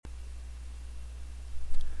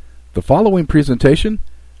The following presentation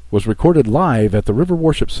was recorded live at the River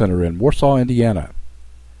Worship Center in Warsaw, Indiana.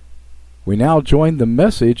 We now join the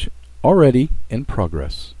message already in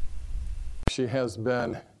progress. She has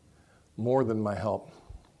been more than my help,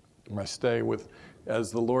 my stay with, as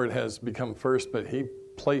the Lord has become first, but He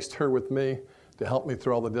placed her with me to help me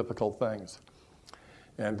through all the difficult things.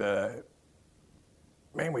 And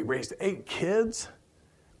man, we raised 8 kids.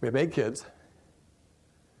 We have 8 kids.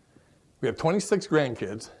 We have 26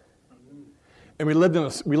 grandkids. And we live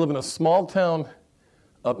in a small town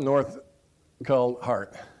up north called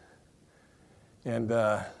Hart. And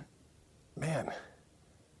man,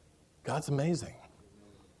 God's amazing.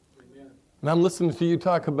 Amen. And I'm listening to you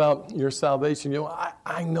talk about your salvation. You know,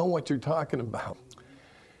 I know what you're talking about.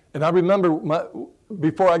 And I remember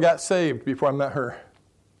before I got saved, before I met her,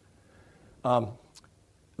 I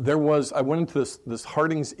went into this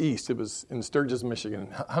Harding's East. It was in Sturgis, Michigan.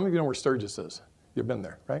 How many of you know where Sturgis is? You've been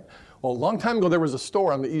there, right? Well, a long time ago, there was a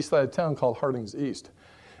store on the east side of town called Harding's East.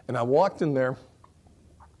 And I walked in there,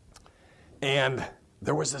 and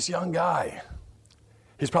there was this young guy.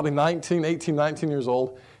 He's probably 19 years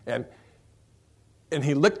old. And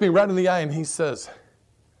he looked me right in the eye, and he says,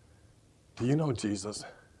 "Do you know Jesus?"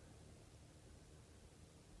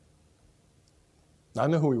 I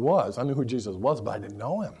knew who he was. I knew who Jesus was, but I didn't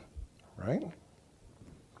know him, right?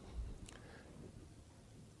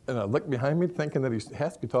 And I looked behind me thinking that he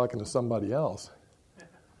has to be talking to somebody else.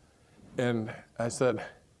 And I said,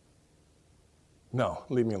 "No,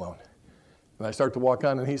 leave me alone." And I start to walk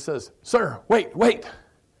on, and he says, "Sir, wait." And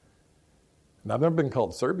I've never been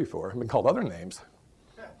called sir before. I've been called other names,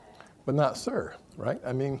 but not sir, right?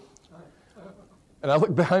 I mean, and I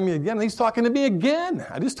look behind me again, and he's talking to me again.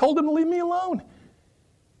 I just told him to leave me alone.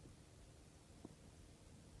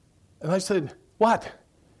 And I said, "What?"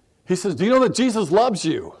 He says, "Do you know that Jesus loves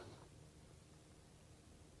you?"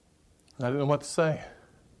 And I didn't know what to say.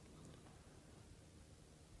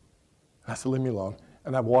 I said, "Leave me alone."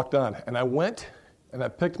 And I walked on. And I went, and I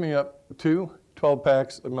picked me up 2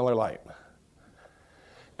 12-packs of Miller Lite.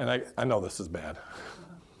 And I know this is bad.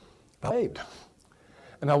 And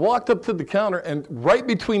I walked up to the counter, and right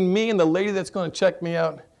between me and the lady that's going to check me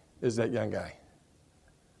out is that young guy.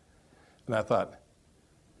 And I thought,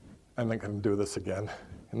 I'm not going to do this again.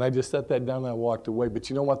 And I just set that down and I walked away. But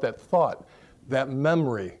you know what? That thought, that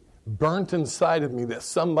memory burnt inside of me that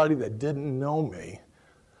somebody that didn't know me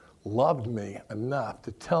loved me enough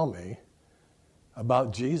to tell me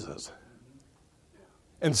about Jesus.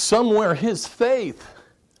 And somewhere his faith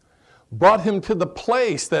brought him to the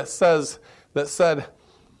place that said,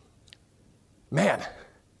 "Man,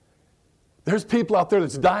 there's people out there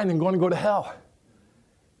that's dying and going to go to hell.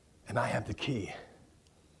 And I have the key."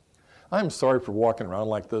 I'm sorry for walking around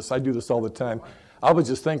like this. I do this all the time. I was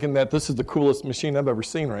just thinking that this is the coolest machine I've ever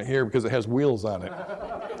seen right here because it has wheels on it.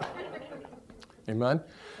 Amen?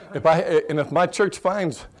 If my church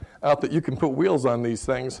finds out that you can put wheels on these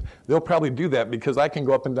things, they'll probably do that because I can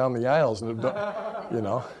go up and down the aisles, and you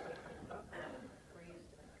know.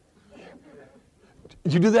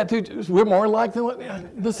 You do that too? We're more like than what?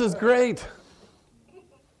 This is great.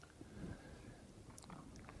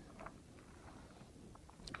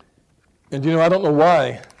 And you know, I don't know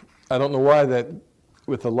why that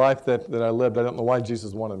with the life that I lived, I don't know why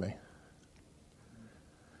Jesus wanted me.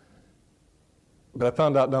 But I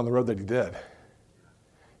found out down the road that he did.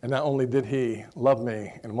 And not only did he love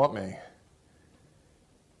me and want me,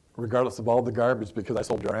 regardless of all the garbage, because I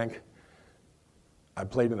still drank, I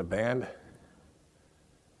played in a band.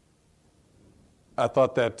 I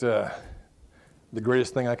thought that the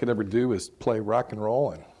greatest thing I could ever do is play rock and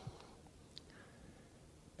roll,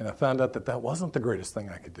 and I found out that wasn't the greatest thing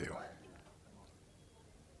I could do.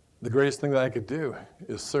 The greatest thing that I could do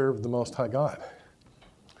is serve the Most High God.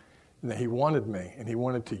 And that he wanted me, and he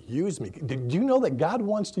wanted to use me. Did you know that God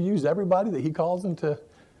wants to use everybody that he calls him to? Yes.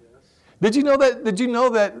 Did you know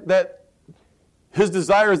that his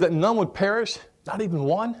desire is that none would perish, not even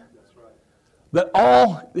one? That's right. That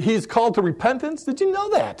all he's called to repentance? Did you know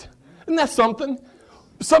that? Isn't that something?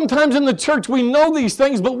 Sometimes in the church we know these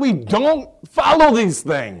things, but we don't follow these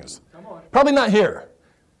things. Come on. Probably not here.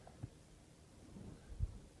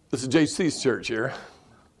 This is JC's church here.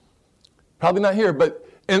 Probably not here, but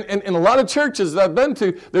in a lot of churches that I've been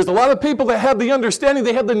to, there's a lot of people that have the understanding,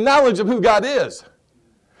 they have the knowledge of who God is.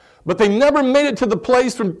 But they never made it to the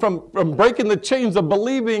place from breaking the chains of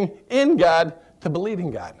believing in God to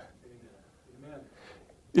believing God.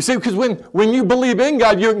 You see, because when you believe in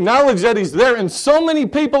God, you acknowledge that he's there. And so many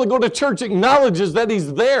people that go to church acknowledges that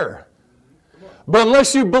he's there. But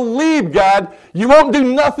unless you believe God, you won't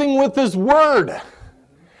do nothing with his word.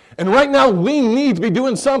 And right now, we need to be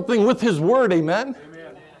doing something with His Word, amen?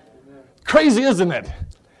 Amen. Crazy, isn't it?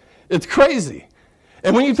 It's crazy.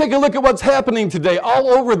 And when you take a look at what's happening today all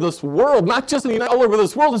over this world, not just in the United, all over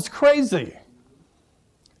this world, it's crazy.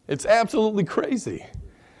 It's absolutely crazy.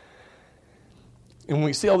 And when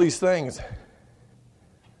we see all these things,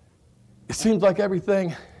 it seems like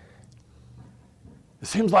everything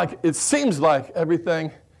is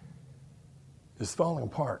falling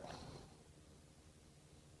apart.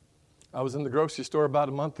 I was in the grocery store about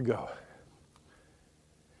a month ago,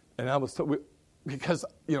 and I was because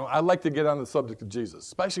I like to get on the subject of Jesus,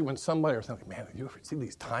 especially when somebody or something, man, you ever see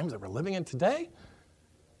these times that we're living in today?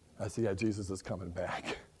 I say, yeah, Jesus is coming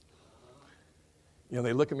back.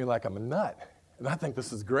 They look at me like I'm a nut, and I think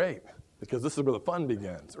this is great because this is where the fun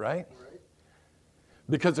begins, right?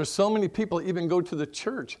 Because there's so many people that even go to the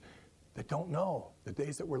church that don't know the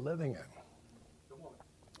days that we're living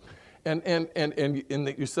in. And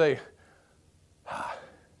that you say,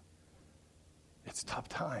 it's a tough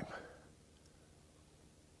time.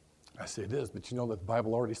 I say it is, but you know that the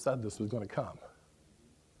Bible already said this was going to come.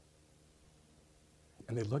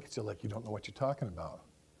 And they look at you like you don't know what you're talking about.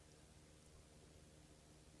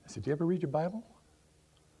 I said, do you ever read your Bible?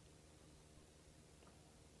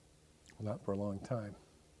 Well, not for a long time.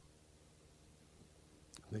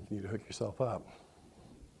 I think you need to hook yourself up.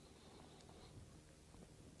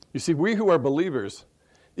 You see, we who are believers,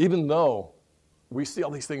 even though we see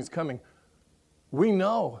all these things coming, we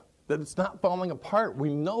know that it's not falling apart.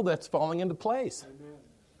 We know that's falling into place. Amen.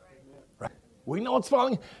 Right? We know it's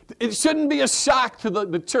falling. It shouldn't be a shock to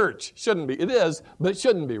the church. Shouldn't be. It is, but it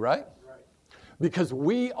shouldn't be, right? Because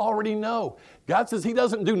we already know. God says He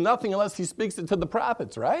doesn't do nothing unless He speaks it to the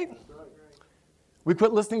prophets, right? We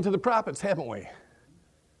quit listening to the prophets, haven't we?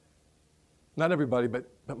 Not everybody, but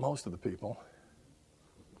most of the people.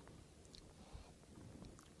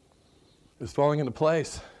 It's falling into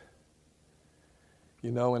place.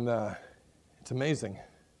 And it's amazing.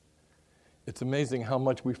 It's amazing how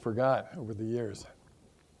much we forgot over the years.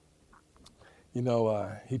 He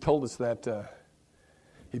told us that,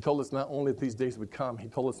 He told us not only that these days would come, He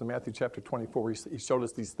told us in Matthew chapter 24, He showed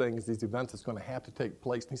us these things, these events that's going to have to take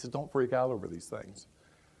place. And He says, don't freak out over these things.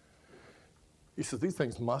 He says, these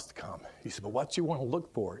things must come. He said, but what you want to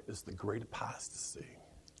look for is the great apostasy.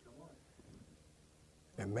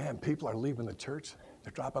 And man, people are leaving the church.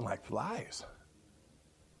 They're dropping like flies.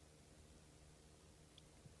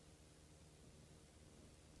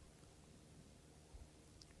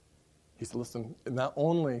 He said, listen, not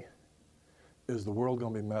only is the world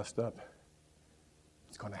going to be messed up,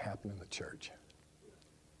 it's going to happen in the church.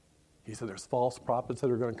 He said there's false prophets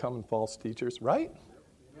that are going to come and false teachers, right?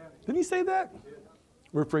 Didn't He say that?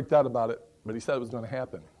 We're freaked out about it, but He said it was going to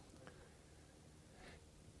happen.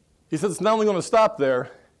 He said it's not only going to stop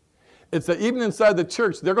there, it's that even inside the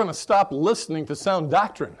church, they're going to stop listening to sound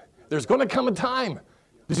doctrine. There's going to come a time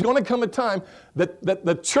that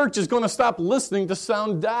the church is going to stop listening to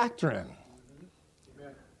sound doctrine.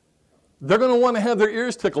 They're going to want to have their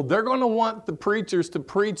ears tickled. They're going to want the preachers to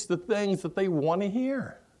preach the things that they want to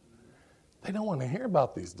hear. They don't want to hear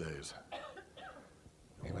about these days.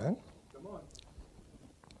 Amen? Come on.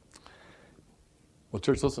 Well,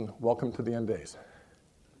 church, listen, welcome to the end days.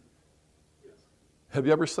 Yes. Have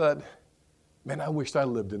you ever said, man, I wished I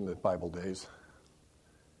lived in the Bible days?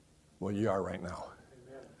 Well, you are right now.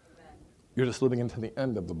 Amen. You're just living into the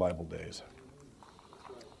end of the Bible days.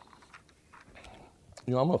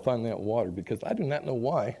 I'm going to find that water because I do not know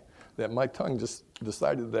why that my tongue just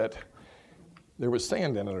decided that there was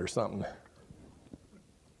sand in it or something.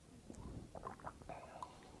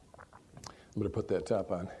 I'm going to put that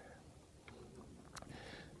top on.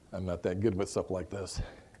 I'm not that good with stuff like this.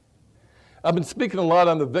 I've been speaking a lot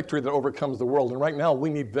on the victory that overcomes the world, and right now we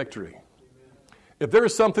need victory. If there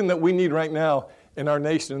is something that we need right now in our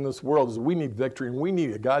nation, in this world, is we need victory, and we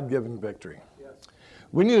need a God-given victory. Yes.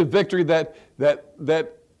 We need a victory that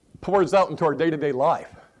pours out into our day-to-day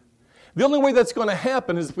life. The only way that's going to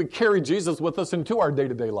happen is if we carry Jesus with us into our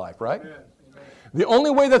day-to-day life, right? Amen. The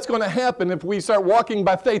only way that's going to happen if we start walking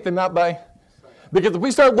by faith and not by... Because if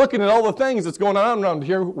we start looking at all the things that's going on around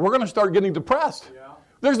here, we're going to start getting depressed. Yeah.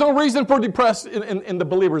 There's no reason for depressed in the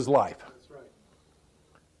believer's life. That's right.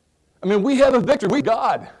 I mean, we have a victory. We have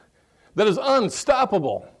God that is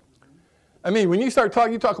unstoppable. I mean, when you start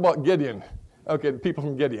talking, you talk about Gideon. Okay, the people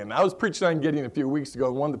from Gideon. I was preaching on Gideon a few weeks ago,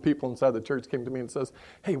 and one of the people inside the church came to me and says,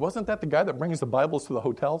 hey, wasn't that the guy that brings the Bibles to the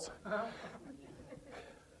hotels?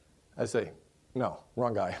 I say, no,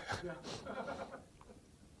 wrong guy.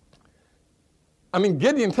 I mean,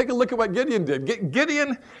 Gideon, take a look at what Gideon did.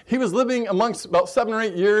 Gideon, he was living amongst about 7 or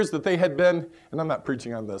 8 years that they had been, and I'm not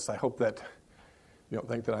preaching on this. I hope that you don't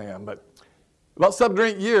think that I am, but about 7 or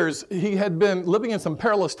 8 years, he had been living in some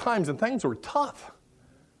perilous times, and things were tough.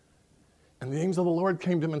 And the angel of the Lord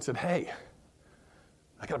came to him and said, hey,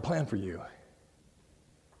 I got a plan for you.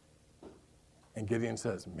 And Gideon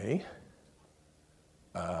says, me?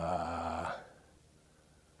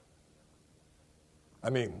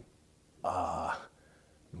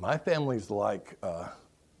 My family's like the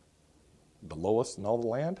lowest in all the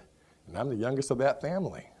land, and I'm the youngest of that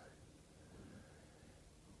family.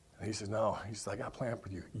 And he says, no. He says, I got a plan for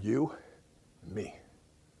you. You and me.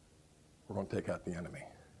 We're going to take out the enemy.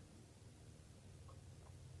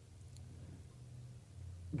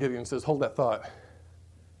 Gideon says, hold that thought.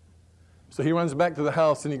 So he runs back to the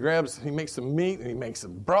house and he makes some meat and he makes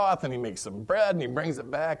some broth and he makes some bread and he brings it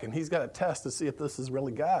back and he's got a test to see if this is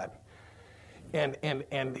really God. And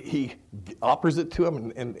he offers it to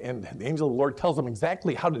him and the angel of the Lord tells him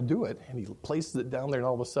exactly how to do it and he places it down there and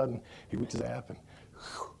all of a sudden he reaches up and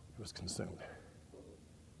it was consumed.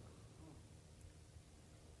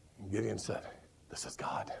 And Gideon said, this is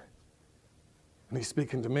God. And he's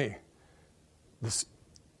speaking to me.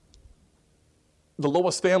 The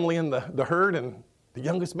lowest family in the herd and the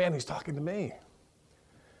youngest man, he's talking to me.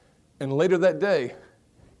 And later that day,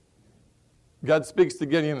 God speaks to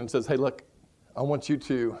Gideon and says, hey, look, I want you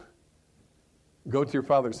to go to your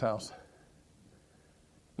father's house,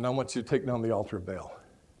 and I want you to take down the altar of Baal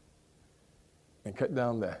and cut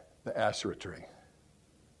down the Asherah tree,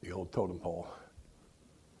 the old totem pole.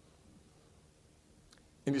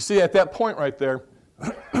 And you see, at that point right there,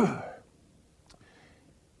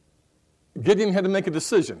 Gideon had to make a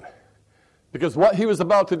decision because what he was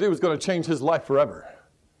about to do was going to change his life forever.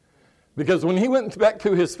 Because when he went back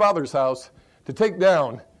to his father's house to take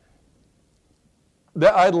down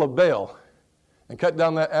that idol of Baal and cut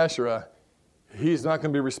down that Asherah, he's not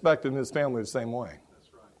going to be respected in his family the same way.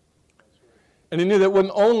 That's right. That's right. And he knew that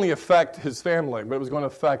wouldn't only affect his family, but it was going to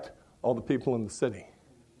affect all the people in the city.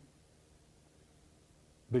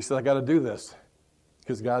 But he said, I got to do this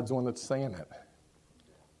because God's the one that's saying it.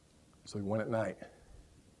 So he went at night.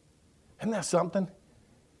 Isn't that something?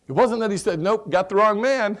 It wasn't that he said, nope, got the wrong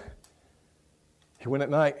man. He went at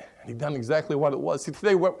night, and he done exactly what it was. See,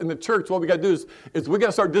 today in the church, what we got to do is we got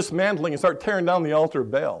to start dismantling and start tearing down the altar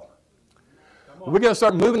of Baal. We got to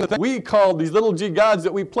start moving the things we call these little g gods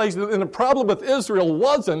that we placed. And the problem with Israel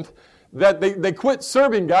wasn't that they quit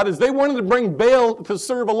serving God, is they wanted to bring Baal to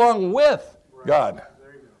serve along with God.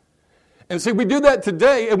 And see, we do that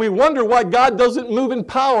today, and we wonder why God doesn't move in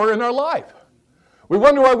power in our life. We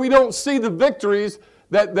wonder why we don't see the victories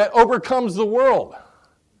that overcomes the world.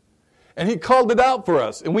 And he called it out for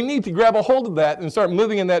us, and we need to grab a hold of that and start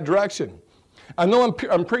moving in that direction. I know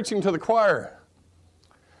I'm preaching to the choir,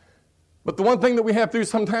 but the one thing that we have to do is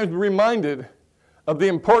sometimes be reminded of the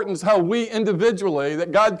importance how we individually,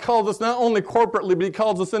 that God calls us not only corporately, but he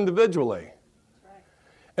calls us individually.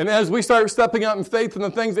 And as we start stepping out in faith in the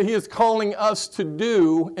things that he is calling us to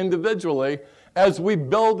do individually, as we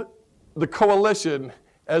build the coalition,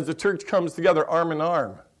 as the church comes together arm in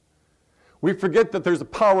arm, we forget that there's a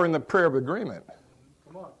power in the prayer of agreement.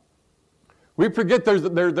 Come on. We forget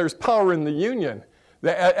there's power in the union,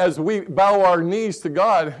 that as we bow our knees to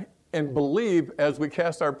God and believe as we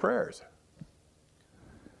cast our prayers.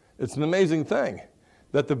 It's an amazing thing,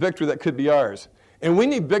 that the victory that could be ours. And we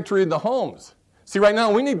need victory in the homes. See, right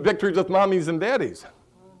now, we need victories with mommies and daddies.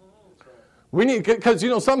 We need, because,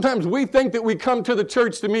 sometimes we think that we come to the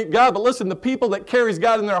church to meet God, but listen, the people that carries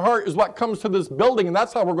God in their heart is what comes to this building, and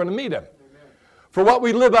that's how we're going to meet him. Amen. For what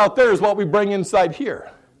we live out there is what we bring inside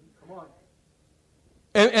here. Come on.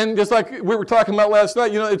 And just like we were talking about last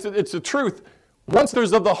night, it's the truth. Once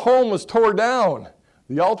there's of the home was tore down,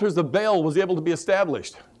 the altars of Baal was able to be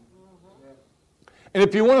established. And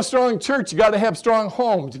if you want a strong church, you got to have strong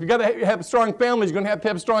homes. If you got to have strong families, you're going to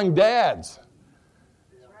have strong dads.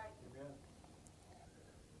 That's right. Amen.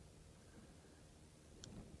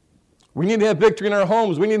 We need to have victory in our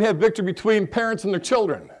homes. We need to have victory between parents and their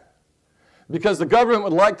children. Because the government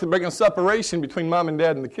would like to bring a separation between mom and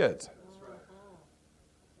dad and the kids. That's right.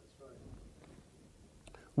 That's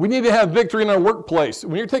right. We need to have victory in our workplace.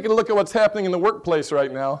 When you're taking a look at what's happening in the workplace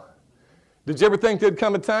right now, did you ever think there'd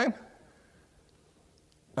come a time?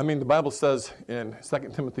 I mean, the Bible says in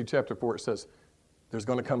 2 Timothy chapter 4, it says, there's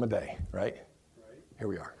going to come a day, right? Here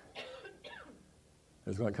we are.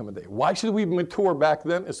 There's going to come a day. Why should we mature back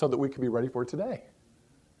then? It's so that we can be ready for today.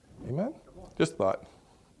 Amen? Just thought.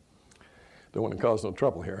 Don't want to cause no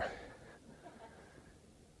trouble here.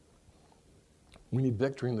 We need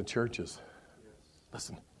victory in the churches. Yes.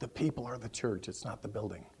 Listen, the people are the church. It's not the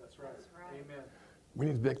building. That's right. Amen. We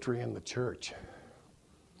need victory in the church.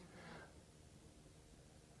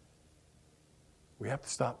 We have to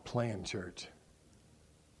stop playing church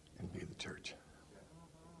and be the church.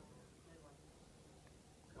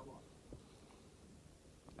 Come on.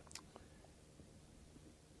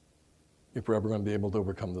 If we're ever going to be able to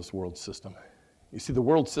overcome this world system. You see, the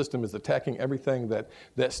world system is attacking everything that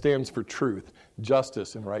stands for truth,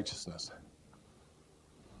 justice, and righteousness.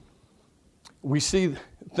 We see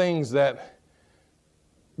things that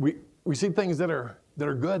are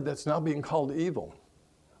good that's now being called evil.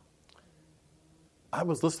 I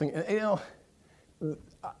was listening, and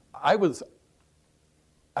I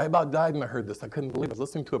about died when I heard this. I couldn't believe it. I was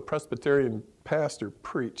listening to a Presbyterian pastor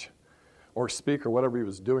preach or speak or whatever he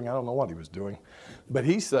was doing. I don't know what he was doing. But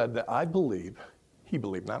he said that he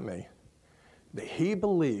believed, not me, that he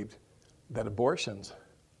believed that abortions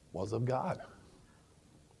was of God.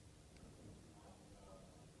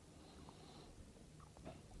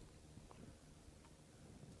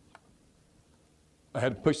 I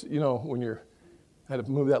had to push, I had to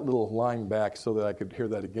move that little line back so that I could hear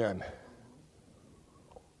that again.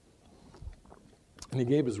 And he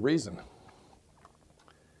gave his reason.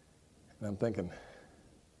 And I'm thinking,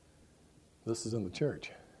 this is in the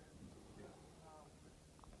church.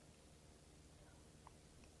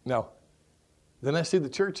 Now, then I see the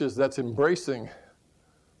churches that's embracing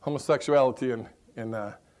homosexuality and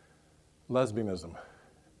lesbianism.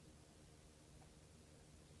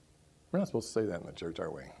 We're not supposed to say that in the church,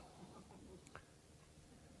 are we?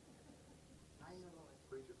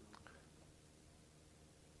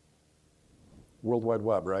 World Wide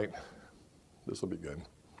Web, right? This will be good.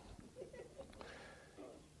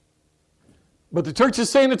 But the church is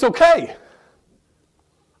saying it's okay.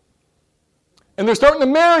 And they're starting to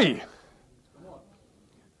marry.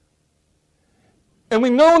 And we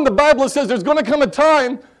know in the Bible it says there's going to come a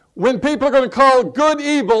time when people are going to call good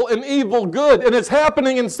evil and evil good. And it's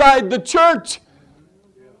happening inside the church.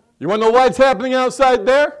 You want to know why it's happening outside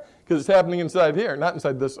there? Because it's happening inside here, not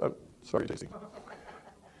inside this. Sorry, JC.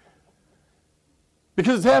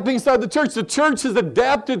 Because it's happening inside the church. The church is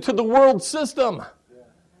adapted to the world system.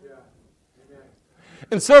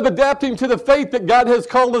 Instead of adapting to the faith that God has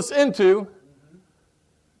called us into,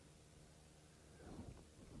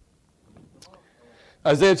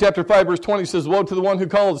 Isaiah chapter 5, verse 20 says, "Woe to the one who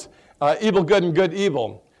calls evil good and good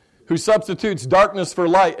evil, who substitutes darkness for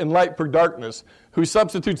light and light for darkness, who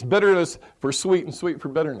substitutes bitterness for sweet and sweet for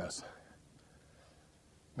bitterness."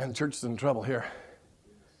 Man, the church is in trouble here.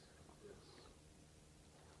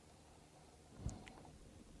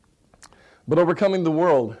 But overcoming the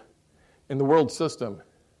world and the world system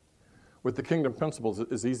with the kingdom principles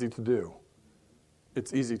is easy to do.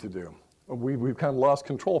 It's easy to do. We've kind of lost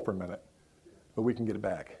control for a minute, but we can get it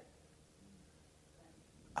back.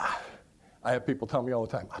 I have people tell me all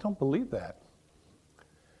the time, I don't believe that.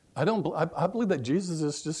 I believe that Jesus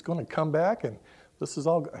is just going to come back and this is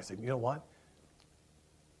all good. I say, you know what?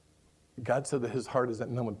 God said that his heart is that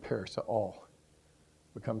none would perish, that all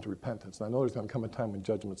would come to repentance. And I know there's going to come a time when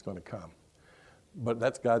judgment's going to come. But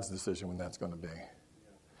that's God's decision when that's going to be.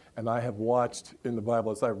 And I have watched in the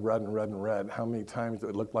Bible, as I've read and read and read, how many times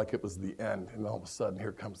it looked like it was the end, and all of a sudden,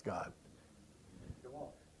 here comes God.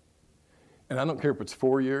 And I don't care if it's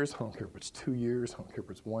 4 years, I don't care if it's 2 years, I don't care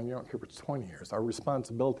if it's 1 year, I don't care if it's 20 years. Our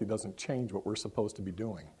responsibility doesn't change what we're supposed to be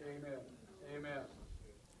doing. Amen. Amen.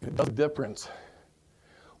 It does a difference.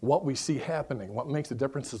 What we see happening, what makes a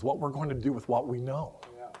difference is what we're going to do with what we know.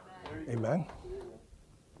 Yeah. Amen.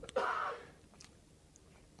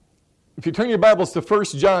 If you turn your Bibles to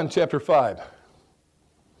 1 John chapter 5.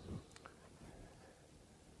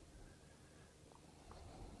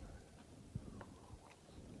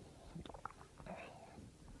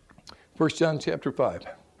 First John chapter 5.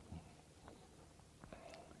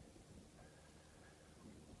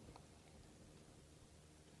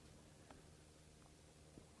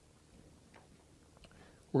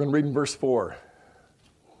 We're going to read in verse 4.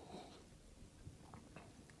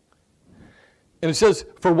 And it says,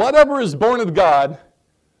 "For whatever is born of God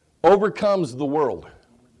overcomes the world.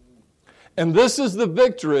 And this is the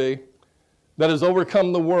victory that has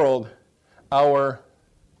overcome the world, our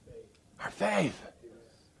faith."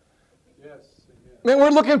 Man, we're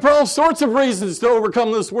looking for all sorts of reasons to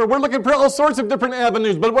overcome this world. We're looking for all sorts of different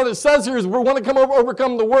avenues. But what it says here is we want to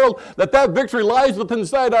overcome the world, that victory lies within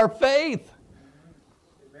inside our faith.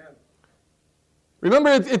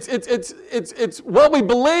 Remember, it's what we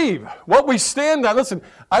believe, what we stand on. Listen,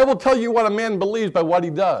 I will tell you what a man believes by what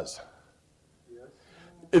he does. Yes.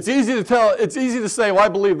 It's easy to say, well, I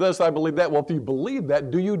believe this, I believe that. Well, if you believe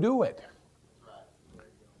that, do you do it?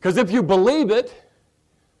 Because if you believe it,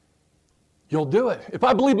 you'll do it. If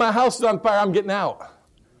I believe my house is on fire, I'm getting out.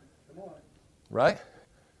 Come on. Right?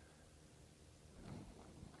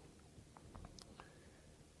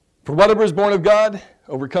 For whatever is born of God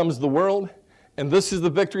overcomes the world, and this is the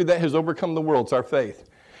victory that has overcome the world. It's our faith.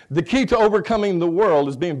 The key to overcoming the world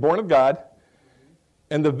is being born of God,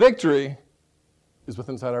 and the victory is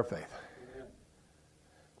within inside our faith.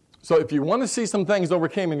 So if you want to see some things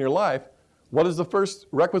overcame in your life, what is the first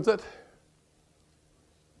requisite?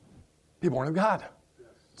 Be born of God.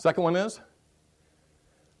 Second one is?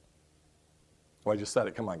 Oh, I just said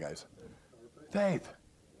it. Come on, guys. Faith.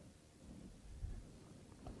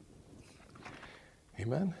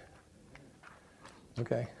 Amen?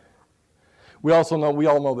 Okay. We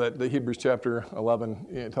all know that the Hebrews chapter 11,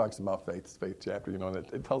 it talks about faith. It's faith chapter, and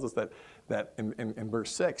it tells us that in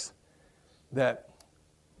verse 6, that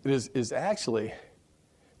it is actually,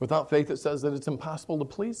 without faith, it says that it's impossible to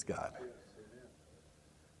please God.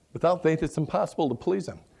 Without faith, it's impossible to please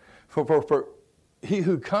Him. For he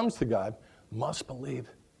who comes to God must believe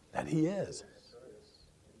that He is.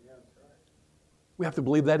 We have to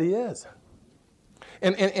believe that He is.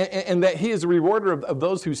 And that He is a rewarder of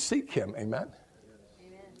those who seek Him. Amen?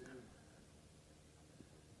 Amen.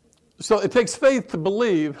 So it takes faith to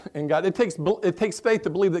believe in God. It takes faith to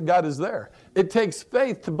believe that God is there. It takes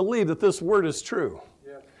faith to believe that this word is true.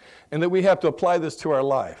 Yeah. And that we have to apply this to our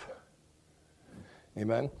life.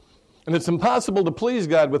 Amen? And it's impossible to please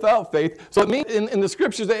God without faith. So it means in the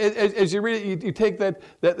scriptures, as you read it, you take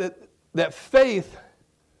that faith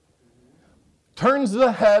turns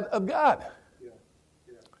the head of God.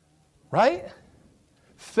 Right?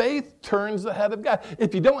 Faith turns the head of God.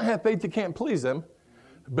 If you don't have faith, you can't please Him.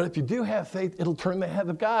 But if you do have faith, it'll turn the head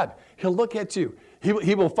of God. He'll look at you.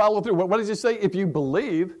 He will follow through. What does He say? If you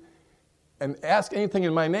believe and ask anything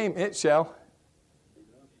in my name, it shall.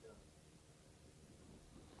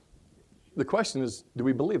 The question is, do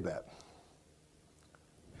we believe that?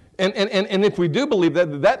 And if we do believe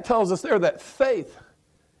that, that tells us there that faith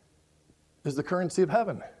is the currency of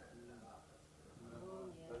heaven.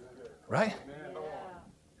 Right?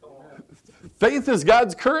 Faith is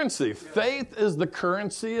God's currency. Faith is the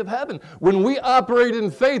currency of heaven. When we operate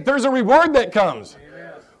in faith, there's a reward that comes.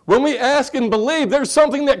 When we ask and believe, there's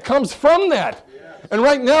something that comes from that. And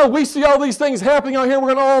right now, we see all these things happening out here.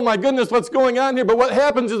 We're going, oh my goodness, what's going on here? But what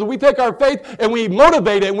happens is we take our faith and we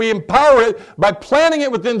motivate it and we empower it by planting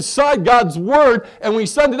it within inside God's Word, and we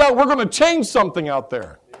send it out. We're going to change something out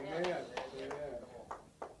there.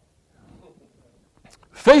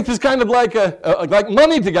 Faith is kind of like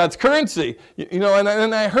money to God's currency. And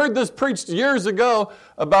I heard this preached years ago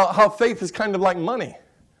about how faith is kind of like money.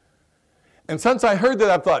 And since I heard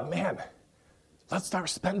that, I thought, man, let's start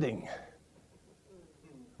spending.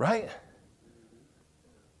 Right?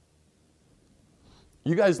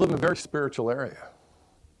 You guys live in a very spiritual area.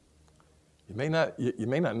 You may not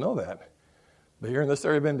know that, but here in this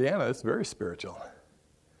area of Indiana, it's very spiritual.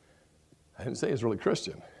 I didn't say it's really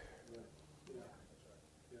Christian.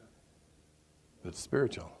 It's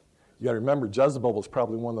spiritual. You got to remember, Jezebel was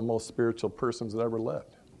probably one of the most spiritual persons that ever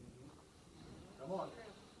lived. Come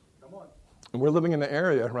on. And we're living in an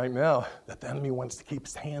area right now that the enemy wants to keep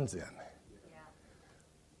his hands in.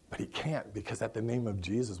 But he can't, because at the name of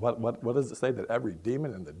Jesus, what does it say? That every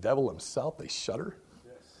demon and the devil himself, they shudder?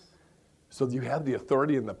 Yes. So you have the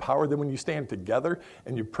authority and the power. Then when you stand together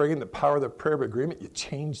and you pray in the power of the prayer of agreement, you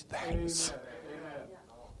change things. Amen.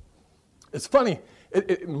 It's funny.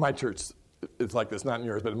 In my church, it's like this, not in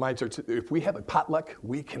yours, but in my church, if we have a potluck,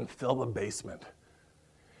 we can fill the basement.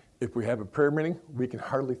 If we have a prayer meeting, we can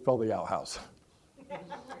hardly fill the outhouse.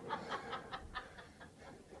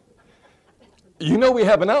 You know we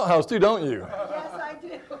have an outhouse too, don't you? Yes, I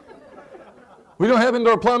do. We don't have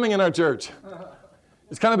indoor plumbing in our church.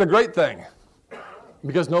 It's kind of a great thing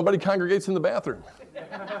because nobody congregates in the bathroom.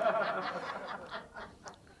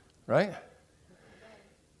 Right?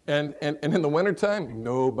 And in the wintertime,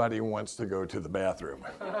 nobody wants to go to the bathroom.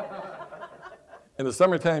 In the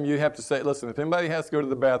summertime, you have to say, listen, if anybody has to go to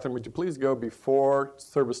the bathroom, would you please go before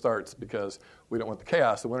service starts, because we don't want the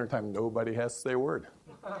chaos. In the wintertime, nobody has to say a word.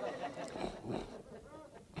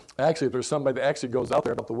 Actually, if there's somebody that actually goes out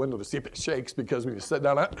there out the window to see if it shakes, because when you sit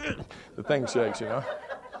down, the thing shakes,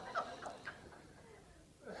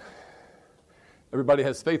 Everybody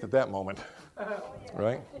has faith at that moment.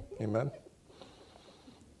 Right? Amen?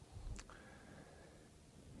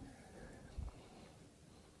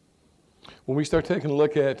 When we start taking a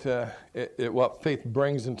look at what faith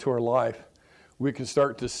brings into our life, we can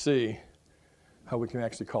start to see how we can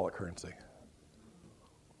actually call it currency.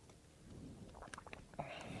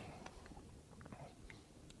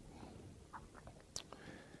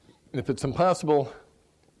 And if it's impossible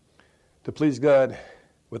to please God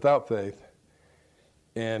without faith,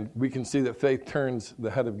 and we can see that faith turns the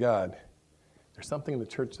head of God, there's something in the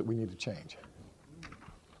church that we need to change.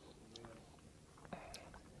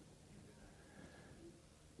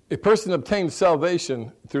 A person obtains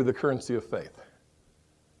salvation through the currency of faith.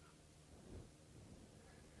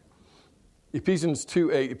 Ephesians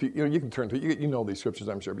 2:8. If you can turn to it. You know these scriptures,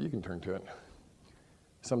 I'm sure, but you can turn to it.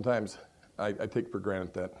 Sometimes I take for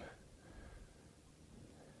granted that.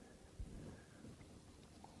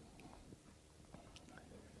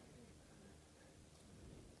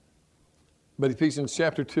 But Ephesians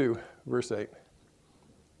chapter 2, verse 8.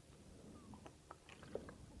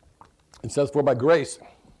 It says, "For by grace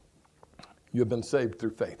you have been saved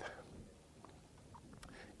through faith,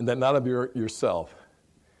 and that not of yourself,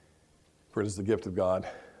 for it is the gift of God."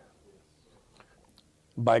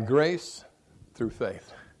 By grace through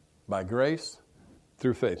faith. By grace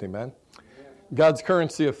through faith. Amen? God's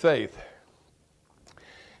currency of faith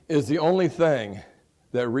is the only thing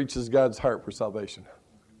that reaches God's heart for salvation.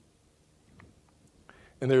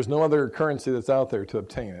 And there's no other currency that's out there to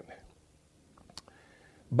obtain it.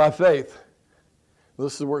 By faith,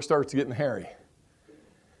 this is where it starts getting hairy.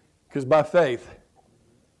 Because by faith,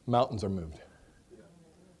 mountains are moved.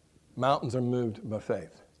 Mountains are moved by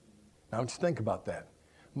faith. Now just think about that.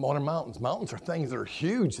 What are mountains? Mountains are things that are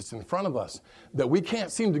huge that's in front of us that we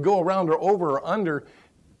can't seem to go around or over or under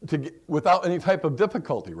without any type of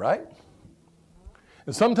difficulty, right?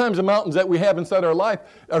 And sometimes the mountains that we have inside our life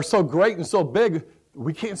are so great and so big,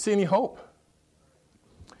 we can't see any hope.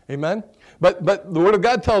 Amen? But the Word of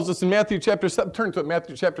God tells us in Matthew chapter 7, turn to it,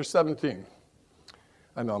 Matthew chapter 17.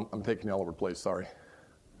 I know I'm taking you all over the place, sorry.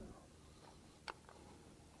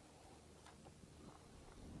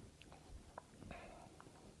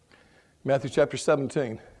 Matthew chapter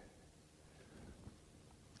 17,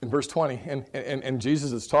 in verse 20, and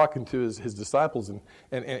Jesus is talking to his disciples,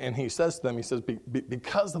 and he says to them, he says,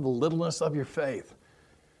 because of the littleness of your faith.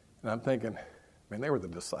 And I'm thinking, man, they were the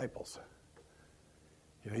disciples.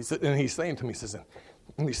 You know, he's saying to me, he says,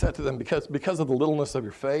 and he said to them, because of the littleness of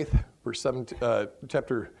your faith,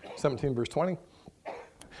 chapter 17, verse 20,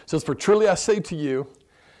 says, "For truly I say to you,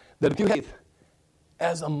 that if you have faith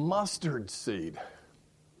as a mustard seed,"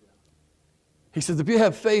 he says, "if you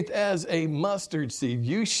have faith as a mustard seed,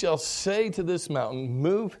 you shall say to this mountain,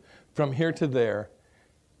 move from here to there,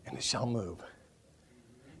 and it shall move."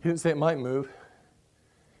 He didn't say it might move.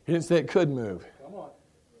 He didn't say it could move. Come on.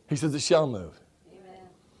 He says it shall move. Amen.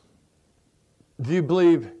 Do you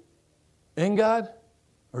believe in God,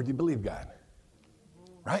 or do you believe God?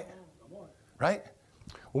 Right? Come on. Right?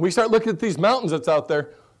 When we start looking at these mountains that's out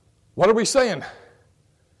there, what are we saying?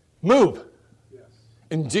 Move. Yes.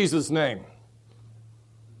 In Jesus' name.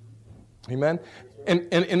 Amen? And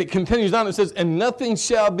it continues on. It says, "And nothing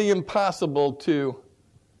shall be impossible to..."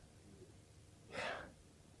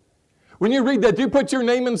 When you read that, do you put your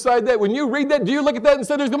name inside that? When you read that, do you look at that and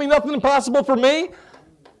say, there's going to be nothing impossible for me?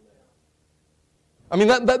 I mean,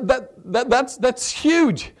 that's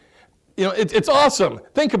huge. You know, it's awesome.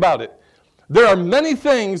 Think about it. There are many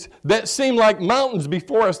things that seem like mountains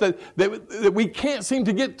before us that we can't seem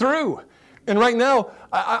to get through. And right now,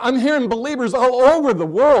 I'm hearing believers all over the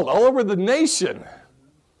world, all over the nation,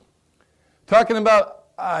 talking about,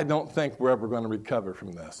 I don't think we're ever going to recover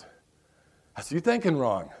from this. I said, you're thinking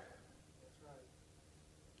wrong.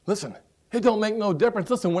 Listen, it don't make no difference.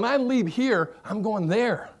 Listen, when I leave here, I'm going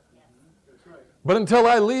there. But until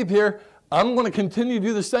I leave here, I'm going to continue to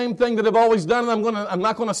do the same thing that I've always done, and I'm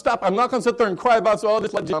not going to stop. I'm not going to sit there and cry about, oh,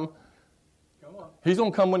 this let him. Come on. He's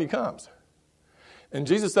going to come when he comes. And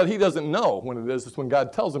Jesus said he doesn't know when it is. It's when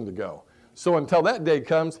God tells him to go. So until that day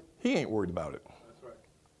comes, he ain't worried about it. That's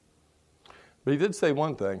right. But he did say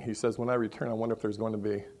one thing. He says, when I return, I wonder if there's going to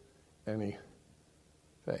be any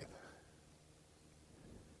faith.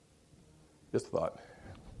 Just thought.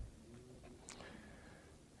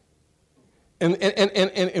 And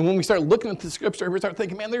when we start looking at the scripture, we start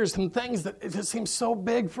thinking, man, there's some things that it just seems so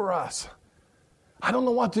big for us. I don't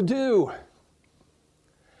know what to do.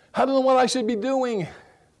 I don't know what I should be doing.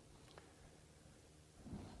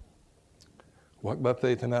 Walk by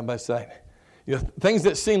faith and not by sight. You know, things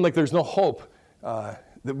that seem like there's no hope,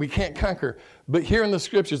 that we can't conquer. But here in the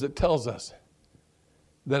scriptures it tells us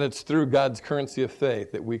that it's through God's currency of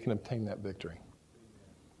faith that we can obtain that victory.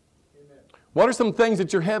 Amen. What are some things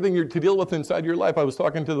that you're having to deal with inside your life? I was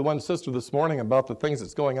talking to the one sister this morning about the things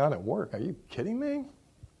that's going on at work. Are you kidding me?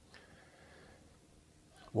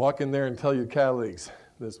 Walk in there and tell your colleagues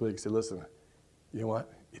this week, say, listen, you know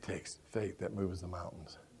what? It takes faith that moves the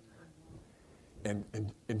mountains. And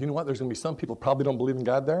you know what? There's going to be some people probably don't believe in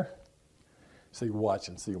God there. So you watch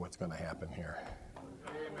and see what's going to happen here.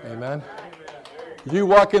 Amen. You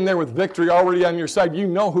walk in there with victory already on your side. You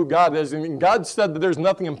know who God is. And God said that there's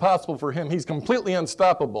nothing impossible for him. He's completely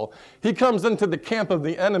unstoppable. He comes into the camp of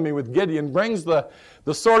the enemy with Gideon, brings the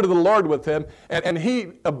sword of the Lord with him, and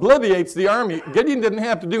he obliterates the army. Gideon didn't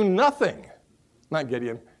have to do nothing. Not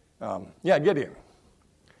Gideon. Gideon.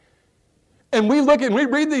 And we look and we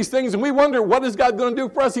read these things and we wonder, what is God going to do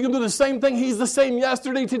for us? He's going to do the same thing. He's the same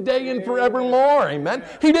yesterday, today, and forevermore. Amen.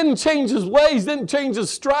 He didn't change his ways, didn't change his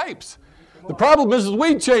stripes. The problem is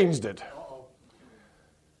we changed it.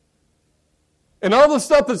 And all the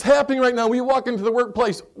stuff that's happening right now, we walk into the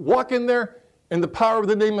workplace, walk in there in the power of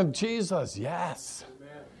the name of Jesus. Yes.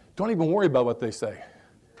 Amen. Don't even worry about what they say.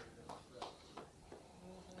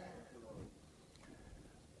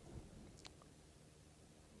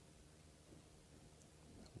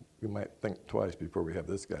 We might think twice before we have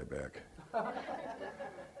this guy back.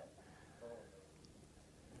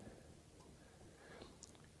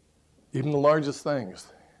 Even the largest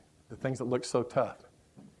things, the things that look so tough,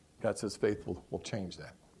 God says faith will change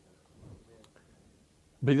that.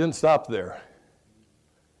 But he didn't stop there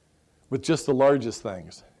with just the largest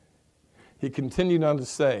things. He continued on to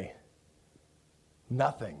say,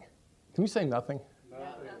 nothing. Can you say nothing?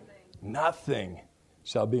 Nothing. Nothing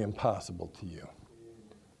shall be impossible to you.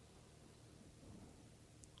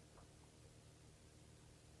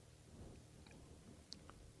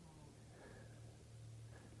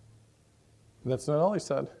 And that's not all he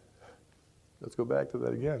said. Let's go back to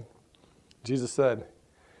that again. Jesus said,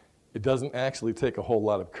 it doesn't actually take a whole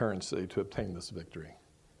lot of currency to obtain this victory.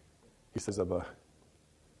 He says,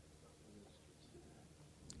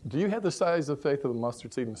 do you have the size of faith of a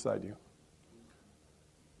mustard seed inside you?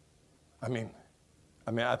 I mean,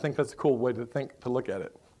 I think that's a cool way to look at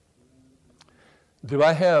it. Do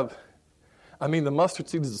I have, the mustard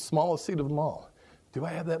seed is the smallest seed of them all. Do I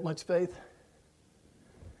have that much faith?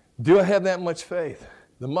 Do I have that much faith?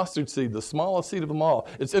 The mustard seed, the smallest seed of them all.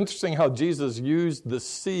 It's interesting how Jesus used the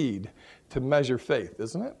seed to measure faith,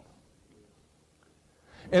 isn't it?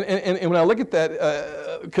 And when I look at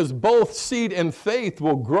that, because both seed and faith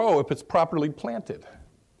will grow if it's properly planted.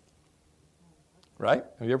 Right?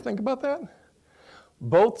 Have you ever think about that?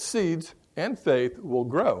 Both seeds and faith will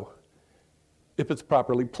grow if it's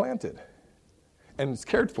properly planted and it's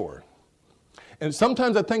cared for. And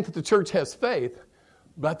sometimes I think that the church has faith,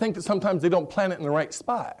 but I think that sometimes they don't plant it in the right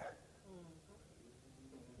spot.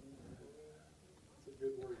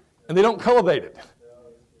 And they don't cultivate it.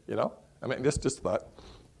 Just a thought.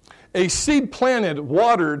 A seed planted,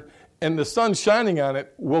 watered, and the sun shining on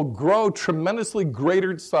it will grow tremendously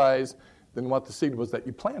greater size than what the seed was that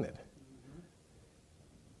you planted.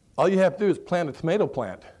 All you have to do is plant a tomato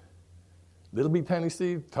plant. Little bitty tiny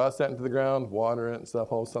seed, toss that into the ground, water it and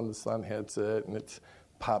stuff. All of a sudden the sun hits it and it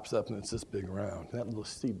pops up and it's this big round. That little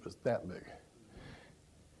seed was that big.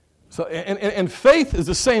 So, and faith is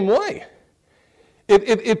the same way.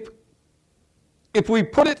 If we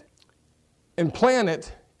put it and plant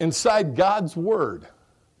it inside God's Word,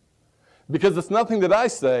 because it's nothing that I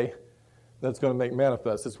say that's going to make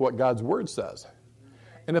manifest. It's what God's Word says.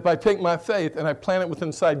 And if I take my faith and I plant it within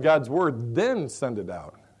inside God's Word, then send it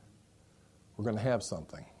out, we're going to have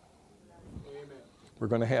something. Amen. We're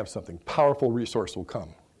going to have something. Powerful resource will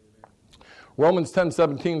come. Romans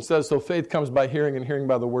 10:17 says, so faith comes by hearing and hearing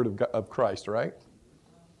by the word of Christ, right?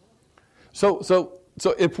 So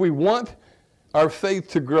if we want our faith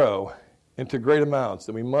to grow into great amounts,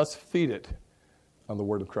 then we must feed it on the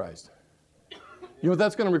word of Christ. You know what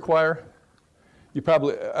that's going to require? You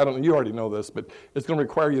already know this, but it's going to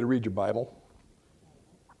require you to read your Bible.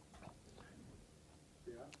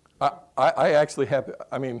 I actually have,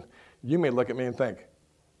 you may look at me and think,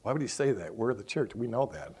 why would he say that? We're the church. We know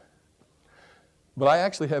that. But I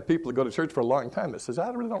actually have people that go to church for a long time that says, I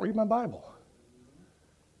really don't read my Bible.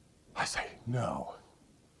 I say, no.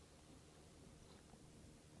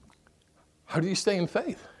 How do you stay in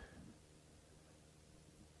faith?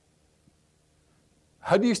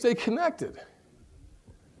 How do you stay connected?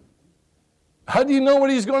 How do you know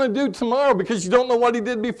what he's going to do tomorrow because you don't know what he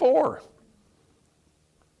did before?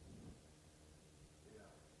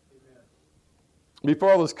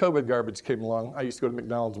 Before all this COVID garbage came along, I used to go to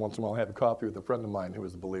McDonald's once in a while and have a coffee with a friend of mine who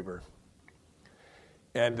was a believer.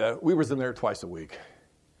 And we was in there twice a week.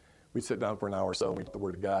 We'd sit down for an hour or so and read the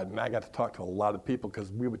Word of God. And I got to talk to a lot of people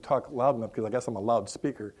because we would talk loud enough because I guess I'm a loud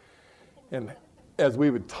speaker. And as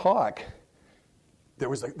we would talk, there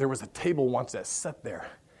was a table once that sat there.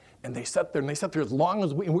 And they sat there as long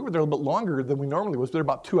as and we were there a little bit longer than we normally was. We were there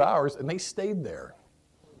about 2 hours, and they stayed there.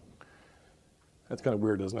 That's kind of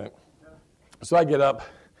weird, isn't it? So I get up,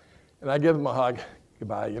 And I give him a hug.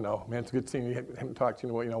 Goodbye, man, it's good seeing you. I haven't talked to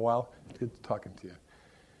you in a while. It's good talking to you.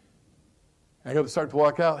 And I go to start to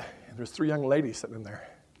walk out, and there's 3 young ladies sitting in there.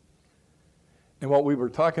 And what we were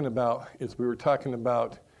talking about is we were talking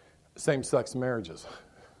about same-sex marriages.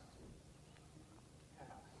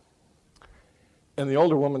 And the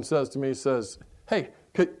older woman says to me, hey,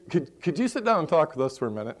 could you sit down and talk with us for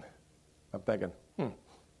a minute? I'm thinking,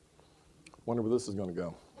 wonder where this is going to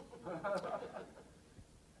go.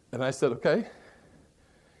 And I said, okay.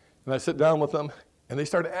 And I sit down with them, and they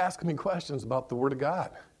started asking me questions about the Word of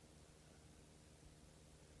God,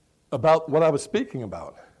 about what I was speaking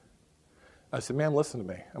about. I said, ma'am, listen to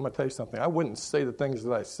me. I'm going to tell you something. I wouldn't say the things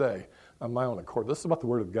that I say on my own accord. This is what the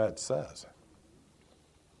Word of God says.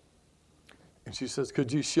 And she says,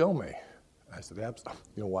 could you show me? I said, absolutely.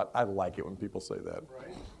 You know what? I like it when people say that.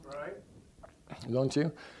 Right. Don't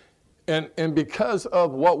you? And because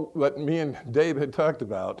of what me and Dave had talked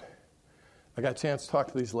about, I got a chance to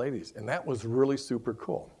talk to these ladies, and that was really super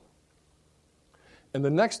cool. And the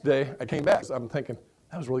next day, I came back. I'm thinking,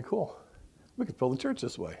 that was really cool. We could fill the church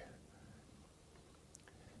this way.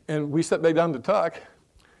 And we sat back down to talk,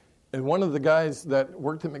 and one of the guys that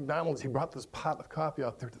worked at McDonald's, he brought this pot of coffee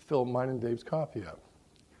out there to fill mine and Dave's coffee up.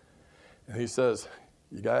 And he says,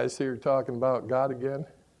 you guys here talking about God again?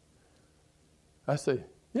 I say,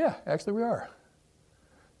 yeah, actually we are.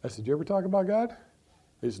 I said, you ever talk about God?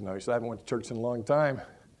 He said, no. He said, I haven't went to church in a long time.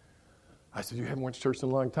 I said, you haven't went to church in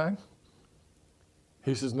a long time?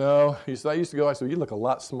 He says, no. He said, I used to go. I said, you look a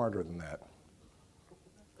lot smarter than that.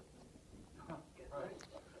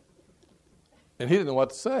 And he didn't know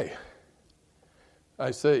what to say.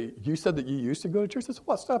 I say, you said that you used to go to church? I said,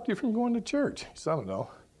 what stopped you from going to church? He said, I don't know.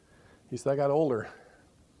 He said, I got older.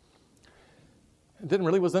 And didn't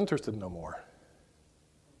really was interested no more.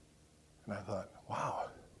 And I thought, wow.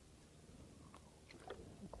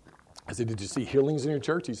 I said, did you see healings in your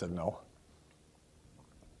church? He said, no.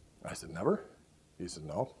 I said, never? He said,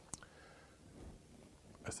 no.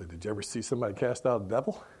 I said, did you ever see somebody cast out a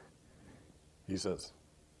devil? He says,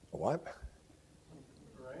 what?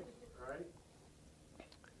 Right.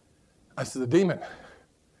 I said, the demon.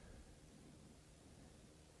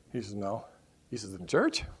 He says, no. He says, in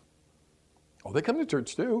church? Oh, they come to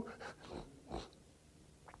church too.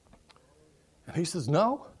 And he says,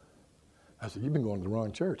 no. I said, you've been going to the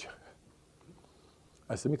wrong church.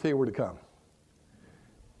 I said, let me tell you where to come.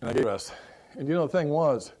 And I gave us. And the thing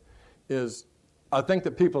is I think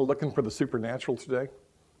that people are looking for the supernatural today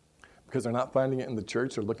because they're not finding it in the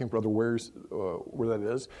church. They're looking for other ways where that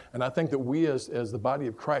is. And I think that we as the body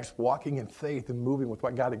of Christ, walking in faith and moving with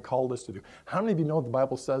what God had called us to do. How many of you know the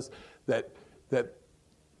Bible says that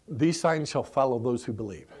these signs shall follow those who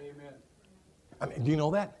believe? Amen. I mean, do you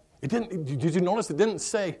know that? Did you notice it didn't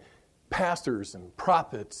say pastors and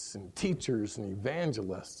prophets and teachers and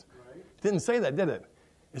evangelists? Right. It didn't say that, did it?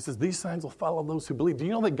 It says these signs will follow those who believe. Do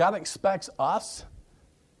you know that God expects us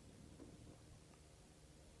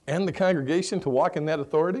and the congregation to walk in that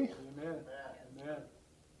authority? Amen.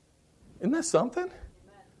 Isn't that something? Amen.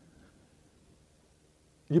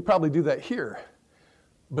 You probably do that here.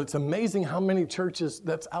 But it's amazing how many churches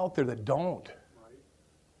that's out there that don't. Right.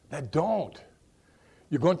 That don't.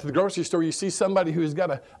 You're going to the grocery store, you see somebody who's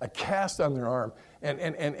got a cast on their arm,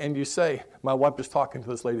 and you say, my wife was talking to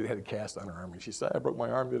this lady that had a cast on her arm, and she said, I broke my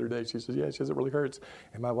arm the other day. She says, yeah, she says, it really hurts.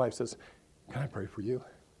 And my wife says, can I pray for you?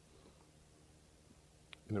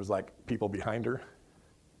 And there was like people behind her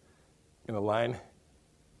in a line,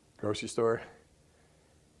 grocery store.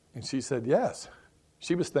 And she said, yes.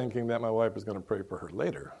 She was thinking that my wife was going to pray for her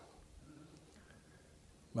later.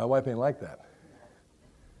 My wife ain't like that.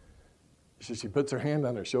 She puts her hand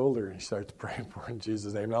on her shoulder and she starts praying for her in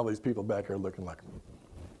Jesus' name. And all these people back there looking like,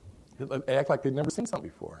 they act like they've never seen something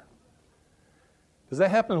before. Does that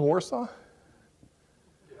happen in Warsaw?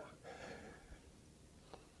 Yeah.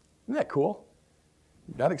 Isn't that cool?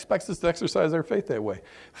 God expects us to exercise our faith that way.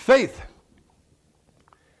 Faith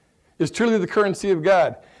is truly the currency of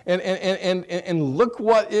God. And look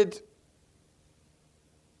what it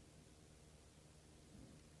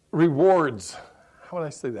rewards. How would I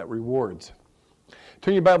say that? Rewards.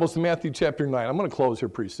 Turn your Bibles to Matthew chapter 9. I'm going to close here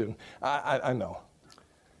pretty soon. I know.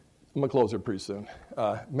 I'm going to close here pretty soon.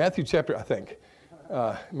 Matthew chapter 9.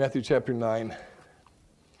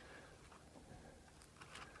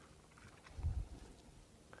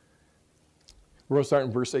 We're going to start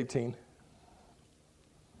in verse 18.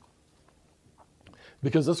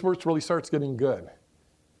 Because this verse really starts getting good.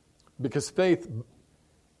 Because faith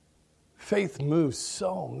moves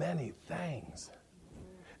so many things.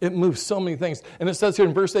 It moves so many things. And it says here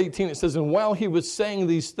in verse 18, it says, and while he was saying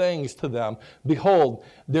these things to them, behold,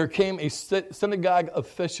 there came a synagogue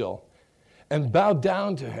official and bowed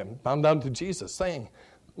down to Jesus, saying,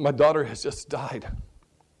 my daughter has just died.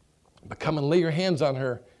 But come and lay your hands on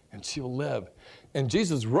her, and she will live. And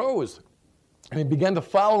Jesus rose, and he began to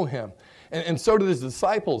follow him. And so did his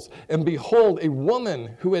disciples. And behold, a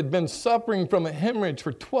woman who had been suffering from a hemorrhage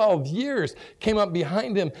for 12 years came up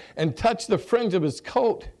behind him and touched the fringe of his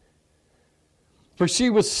coat. For she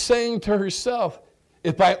was saying to herself,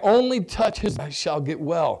 if I only touch his, I shall get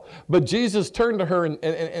well. But Jesus turned to her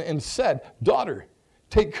and said, daughter,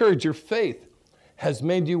 take courage, your faith has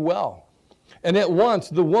made you well. And at once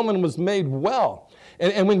the woman was made well.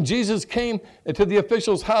 And when Jesus came to the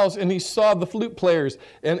official's house and he saw the flute players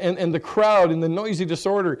and the crowd and the noisy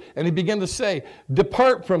disorder, and he began to say,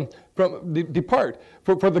 depart, for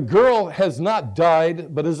the girl has not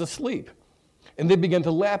died but is asleep. And they began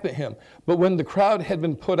to laugh at him. But when the crowd had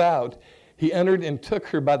been put out, he entered and took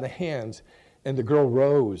her by the hands, and the girl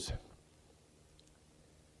rose.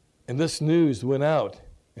 And this news went out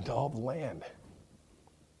into all the land.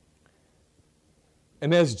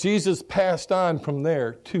 And as Jesus passed on from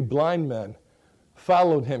there, 2 blind men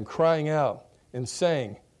followed him, crying out and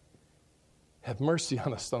saying, have mercy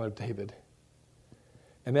on us, Son of David.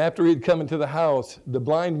 And after he had come into the house, the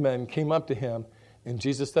blind men came up to him, and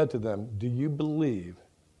Jesus said to them, do you believe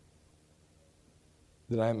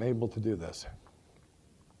that I am able to do this?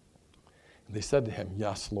 And they said to him,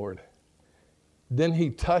 yes, Lord. Then he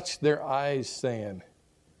touched their eyes, saying,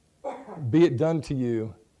 be it done to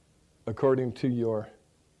you according to your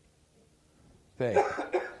faith.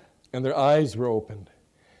 And their eyes were opened.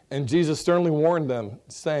 And Jesus sternly warned them,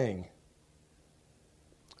 saying,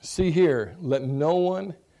 see here, let no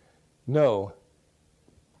one know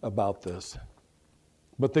about this.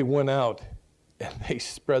 But they went out, and they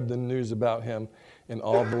spread the news about him in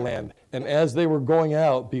all the land. And as they were going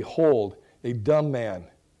out, behold, a dumb man,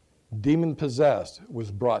 demon-possessed,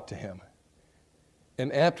 was brought to him.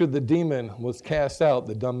 And after the demon was cast out,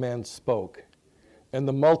 the dumb man spoke. And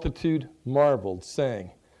the multitude marveled,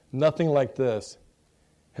 saying, nothing like this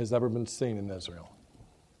has ever been seen in Israel.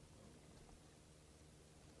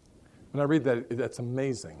 When I read that, that's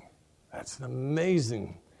amazing. That's an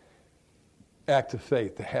amazing act of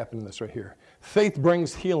faith that happened in this right here. Faith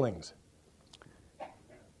brings healings.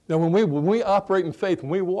 Now, when we operate in faith, when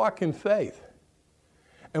we walk in faith,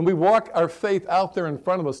 and we walk our faith out there in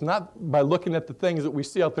front of us, not by looking at the things that we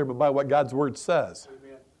see out there, but by what God's Word says.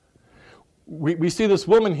 We see this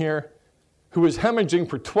woman here who was hemorrhaging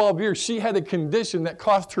for 12 years. She had a condition that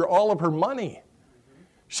cost her all of her money.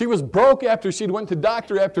 She was broke after she'd went to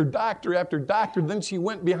doctor after doctor after doctor. Then she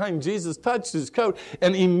went behind Jesus, touched his coat,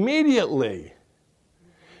 and immediately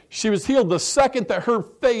she was healed the second that her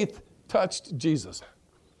faith touched Jesus.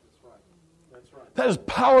 That's right. That is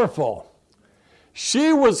powerful.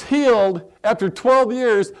 She was healed after 12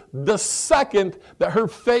 years the second that her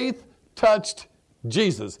faith touched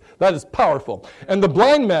Jesus. That is powerful. And the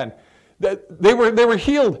blind men, they were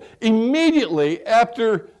healed immediately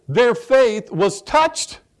after their faith was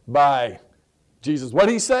touched by Jesus. What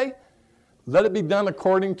did he say? Let it be done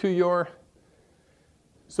according to your...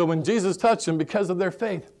 So when Jesus touched them, because of their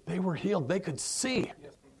faith, they were healed. They could see.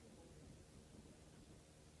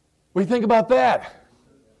 What do you think about that?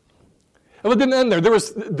 Well, it didn't end there.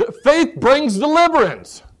 Faith brings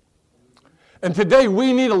deliverance. And today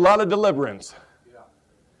we need a lot of deliverance.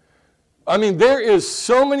 I mean, there is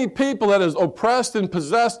so many people that is oppressed and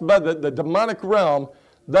possessed by the demonic realm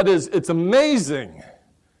that it's amazing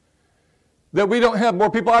that we don't have more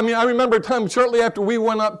people. I mean, I remember a time shortly after we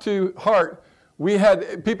went up to Hart, we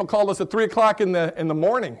had people called us at 3 o'clock in the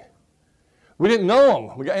morning. We didn't know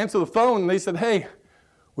them. We got answered the phone and they said, hey,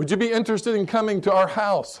 would you be interested in coming to our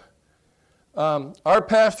house? Our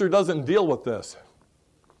pastor doesn't deal with this.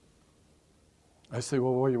 I say,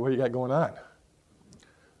 well, what do you got going on?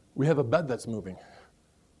 We have a bed that's moving.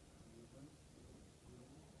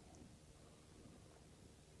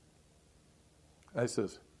 I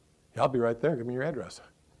says, yeah, I'll be right there. Give me your address.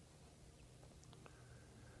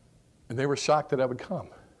 And they were shocked that I would come.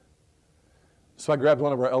 So I grabbed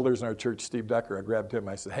one of our elders in our church, Steve Decker. I grabbed him.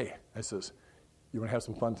 I said, hey, you want to have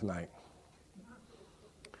some fun tonight?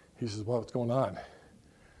 He says, well, what's going on?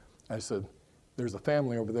 I said, there's a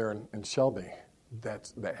family over there in Shelby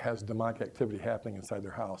that has demonic activity happening inside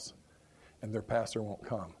their house, and their pastor won't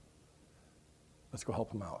come. Let's go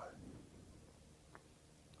help them out.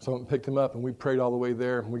 So I picked him up, and we prayed all the way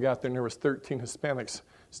there. And we got there, and there was 13 Hispanics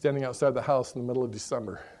standing outside the house in the middle of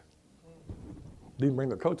December. Didn't bring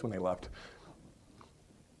their coats when they left.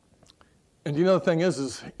 And you know the thing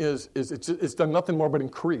is it's done nothing more but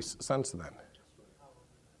increase since then.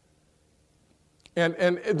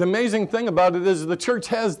 And the amazing thing about it is the church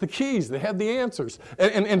has the keys. They have the answers.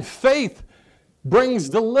 And faith brings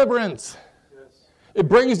deliverance. It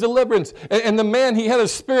brings deliverance. And the man, he had a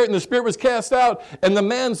spirit, and the spirit was cast out, and the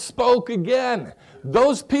man spoke again.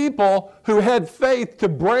 Those people who had faith to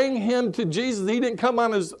bring him to Jesus, he didn't come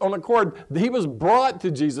on his own accord. He was brought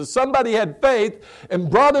to Jesus. Somebody had faith and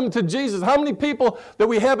brought him to Jesus. How many people that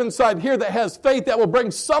we have inside here that has faith that will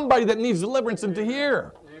bring somebody that needs deliverance into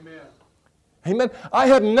here? Amen. Amen. I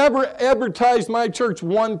have never advertised my church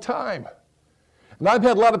one time. And I've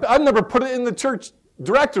never put it in the church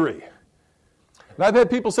directory. And I've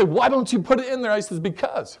had people say, why don't you put it in there? I says,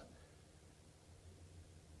 because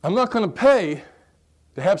I'm not going to pay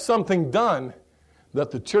to have something done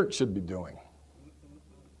that the church should be doing.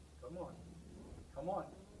 Come on. Come on.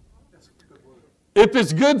 That's a good word.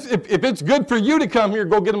 If it's good for you to come here,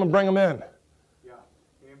 go get them and bring them in. Yeah.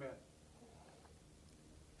 Amen.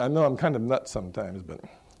 I know I'm kind of nuts sometimes, but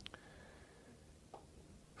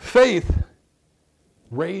faith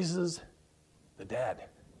raises the dead.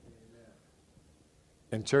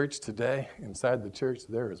 In church today, inside the church,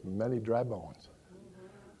 there is many dry bones.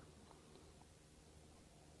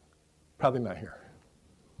 Probably not here.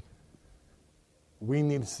 We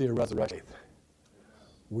need to see a resurrection.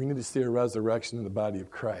 We need to see a resurrection in the body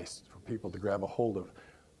of Christ for people to grab a hold of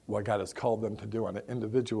what God has called them to do on an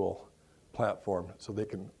individual platform so they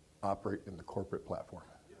can operate in the corporate platform.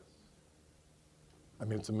 I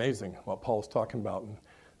mean, it's amazing what Paul's talking about in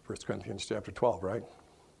 1 Corinthians chapter 12, right?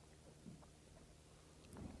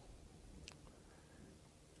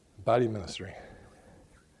 Body ministry.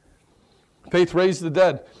 Faith raised the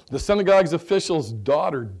dead. The synagogue's official's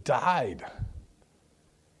daughter died.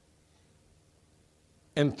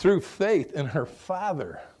 And through faith in her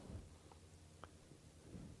father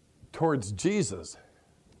towards Jesus,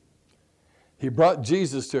 he brought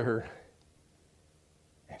Jesus to her,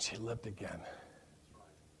 and she lived again.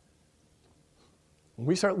 When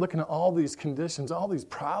we start looking at all these conditions, all these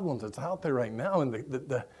problems that's out there right now, and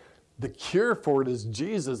the cure for it is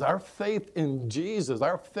Jesus. Our faith in Jesus,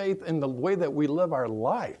 our faith in the way that we live our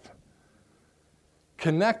life,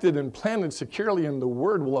 connected and planted securely in the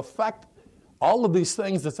Word, will affect all of these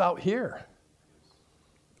things that's out here.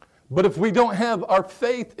 But if we don't have our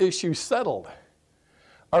faith issue settled,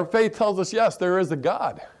 our faith tells us, yes, there is a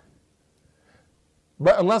God.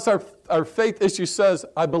 But unless our faith issue says,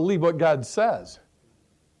 I believe what God says,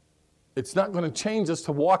 it's not going to change us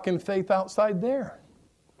to walk in faith outside there.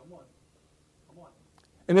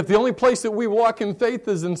 And if the only place that we walk in faith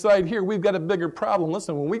is inside here, we've got a bigger problem.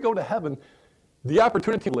 Listen, when we go to heaven, the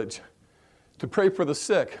opportunity to pray for the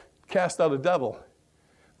sick, cast out a devil,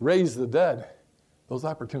 raise the dead, those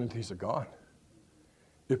opportunities are gone.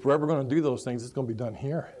 If we're ever going to do those things, it's going to be done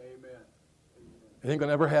here. Amen. It ain't going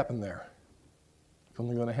to ever happen there. It's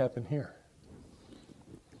only going to happen here.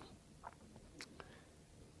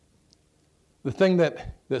 The thing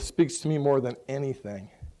that speaks to me more than anything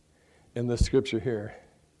in this scripture here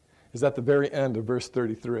is at the very end of verse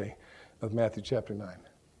 33 of Matthew chapter 9.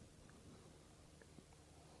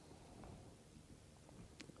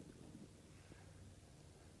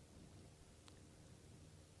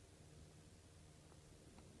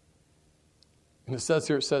 And it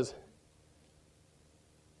says,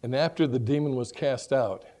 and after the demon was cast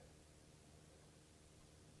out,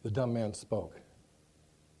 the dumb man spoke.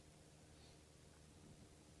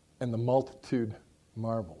 And the multitude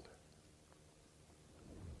marveled,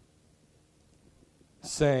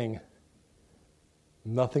 saying,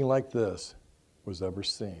 nothing like this was ever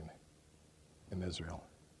seen in Israel.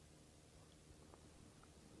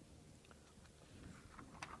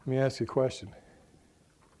 Let me ask you a question.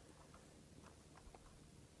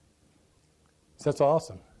 That's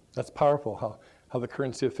awesome. That's powerful how the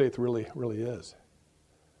currency of faith really is.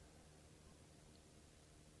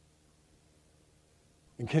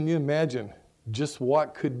 And can you imagine just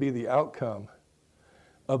what could be the outcome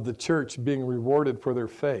of the church being rewarded for their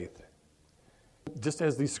faith? Just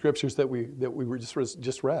as these scriptures that we were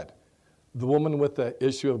just read. The woman with the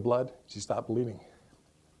issue of blood, she stopped bleeding.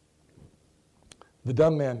 The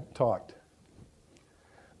dumb man talked.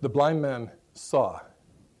 The blind man saw.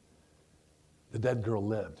 The dead girl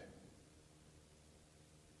lived.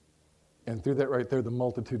 And through that right there, the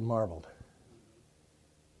multitude marveled.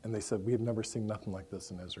 And they said, we have never seen nothing like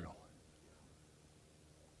this in Israel.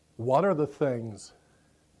 What are the things,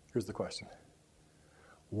 here's the question.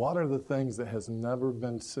 What are the things that has never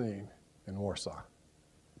been seen in Warsaw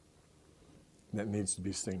that needs to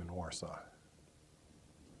be seen in Warsaw?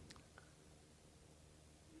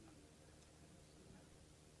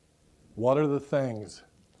 What are the things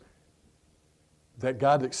that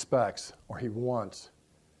God expects or he wants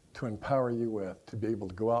to empower you with to be able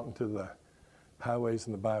to go out into the highways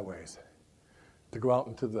and the byways, to go out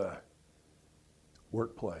into the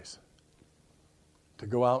workplace, to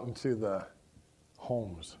go out into the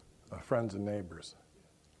homes of friends and neighbors,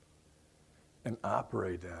 and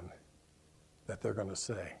operate in that they're going to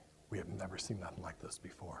say, we have never seen nothing like this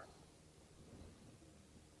before.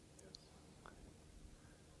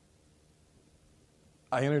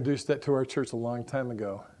 I introduced that to our church a long time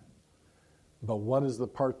ago. But what is the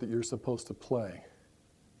part that you're supposed to play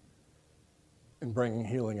in bringing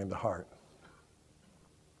healing into Hart?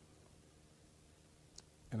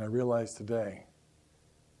 And I realize today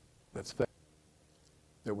that's faith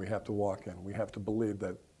that we have to walk in. We have to believe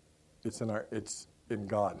that it's in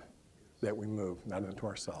God that we move, not into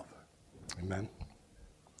ourselves. Amen.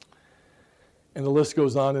 And the list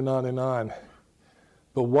goes on and on and on.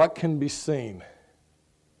 But what can be seen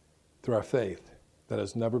through our faith that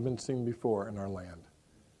has never been seen before in our land?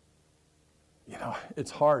 You know, it's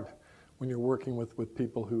hard when you're working with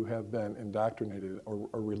people who have been indoctrinated or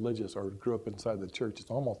religious or grew up inside the church. It's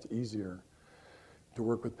almost easier to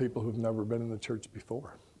work with people who've never been in the church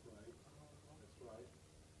before. Right. That's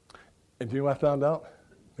right. And do you know what I found out?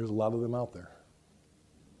 There's a lot of them out there.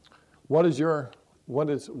 What is your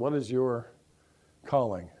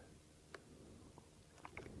calling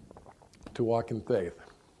to walk in faith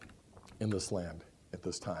in this land at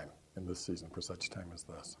this time, in this season, for such a time as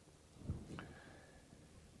this?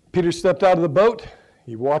 Peter stepped out of the boat.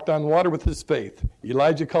 He walked on water with his faith.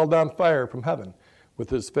 Elijah called down fire from heaven with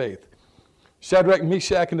his faith. Shadrach,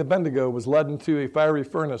 Meshach, and Abednego was led into a fiery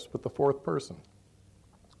furnace with the fourth person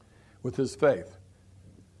with his faith.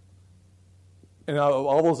 And out of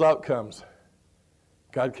all those outcomes,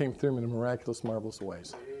 God came through them in miraculous, marvelous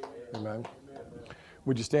ways. Amen.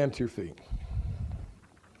 Would you stand to your feet?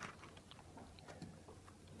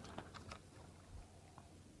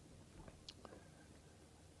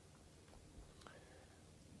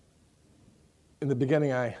 In the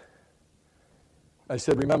beginning, I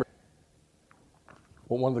said, remember,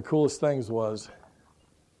 well, one of the coolest things was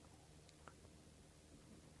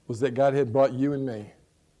that God had brought you and me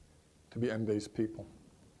to be end days people.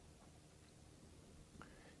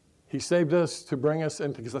 He saved us to bring us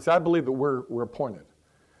into, because I believe that we're appointed.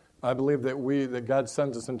 I believe that God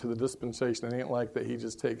sends us into the dispensation. It ain't like that he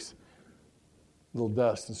just takes little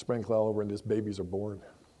dust and sprinkles all over and just babies are born.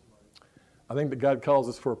 I think that God calls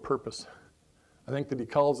us for a purpose. I think that he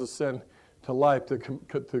calls us in to life to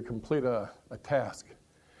complete a task.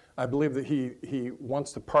 I believe that he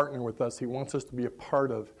wants to partner with us. He wants us to be a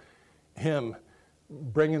part of him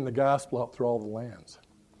bringing the gospel out through all the lands.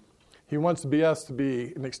 He wants us to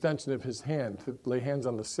be an extension of his hand, to lay hands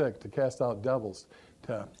on the sick, to cast out devils,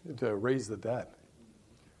 to raise the dead.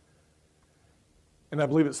 And I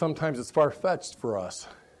believe that sometimes it's far-fetched for us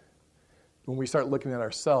when we start looking at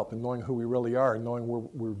ourselves and knowing who we really are and knowing where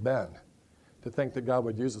we've been, to think that God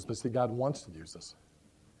would use us. But see, God wants to use us.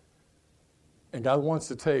 And God wants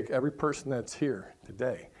to take every person that's here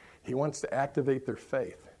today. He wants to activate their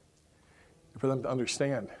faith for them to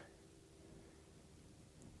understand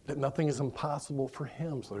that nothing is impossible for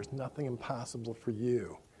him, so there's nothing impossible for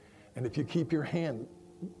you. And if you keep your hand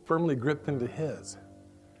firmly gripped into his,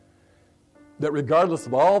 that regardless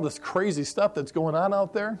of all this crazy stuff that's going on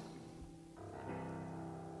out there,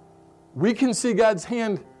 we can see God's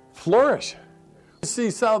hand flourish. We can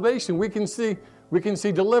see salvation. We can see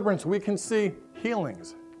deliverance. We can see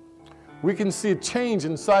healings. We can see a change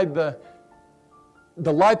inside the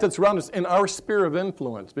light that's around us in our sphere of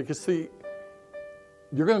influence. Because, see,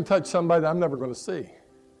 you're going to touch somebody that I'm never going to see.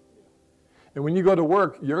 And when you go to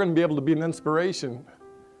work, you're going to be able to be an inspiration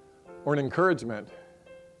or an encouragement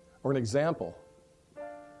or an example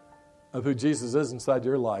of who Jesus is inside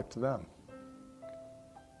your life to them.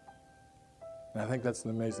 And I think that's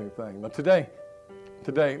an amazing thing. But today,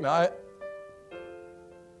 now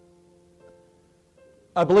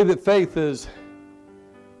I believe that faith is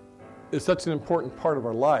such an important part of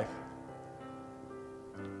our life.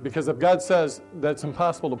 Because if God says that it's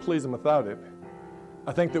impossible to please him without it,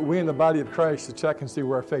 I think that we in the body of Christ should check and see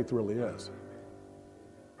where our faith really is.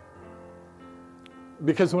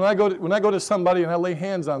 Because when I go to somebody and I lay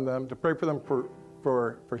hands on them to pray for them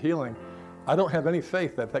for healing, I don't have any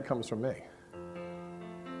faith that comes from me.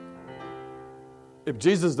 If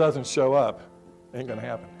Jesus doesn't show up, it ain't going to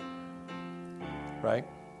happen. Right?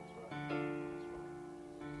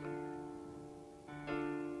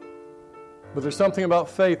 But there's something about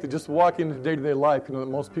faith that just walking into day-to-day life, that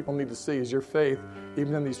most people need to see is your faith,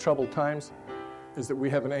 even in these troubled times, is that we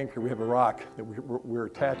have an anchor, we have a rock that we're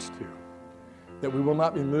attached to. that we will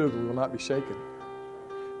not be moved, we will not be shaken.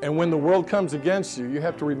 And when the world comes against you, you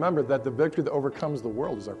have to remember that the victory that overcomes the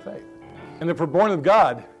world is our faith. And if we're born of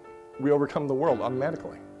God, we overcome the world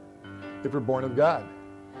automatically. If we're born of God.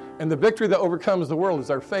 And the victory that overcomes the world is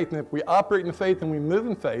our faith. And if we operate in faith and we move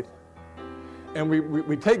in faith, and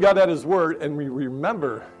we take God at His word, and we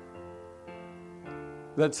remember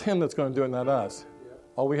that's Him that's going to do it, not us.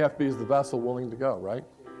 All we have to be is the vessel willing to go, right?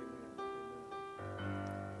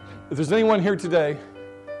 If there's anyone here today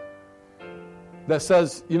that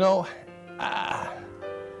says, you know, I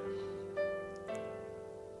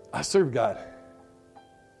serve God.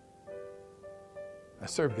 I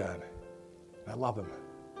serve God. I love Him.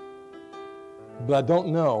 But I don't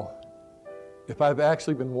know if I've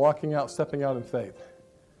actually been walking out, stepping out in faith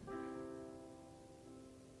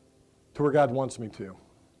to where God wants me to.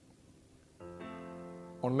 I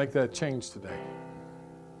want to make that change today.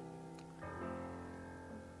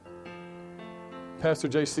 Pastor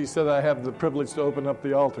JC said I have the privilege to open up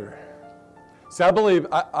the altar. See, I believe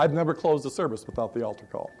I've never closed a service without the altar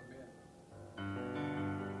call.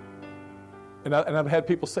 And I've had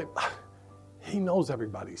people say, he knows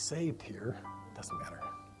everybody's saved here. It doesn't matter.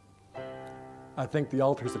 I think the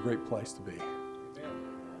altar is a great place to be.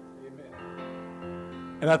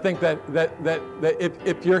 And I think that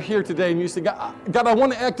if you're here today and you say, God, I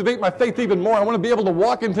want to activate my faith even more. I want to be able to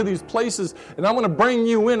walk into these places, and I want to bring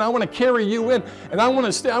you in. I want to carry you in, and I want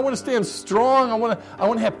to stand strong. I want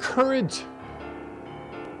to have courage.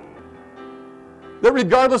 That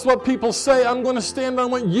regardless of what people say, I'm going to stand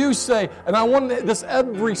on what you say, and I want this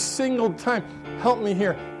every single time. Help me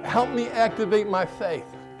here. Help me activate my faith.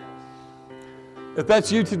 If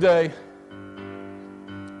that's you today,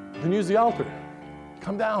 then use the altar.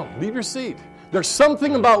 Come down. Leave your seat. There's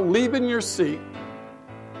something about leaving your seat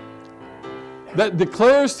that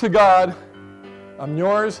declares to God, I'm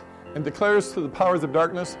yours, and declares to the powers of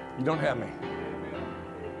darkness, you don't have me.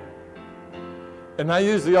 And I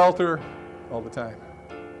use the altar all the time.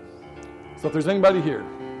 So if there's anybody here,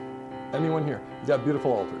 anyone here, you got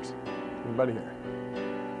beautiful altars. Anybody here?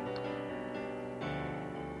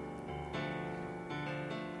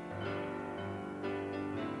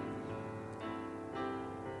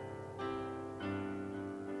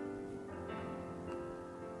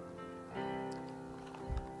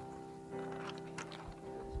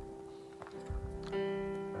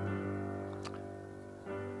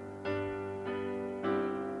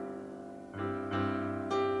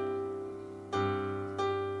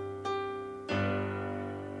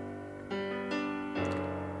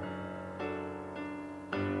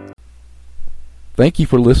 Thank you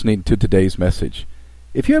for listening to today's message.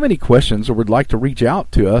 If you have any questions or would like to reach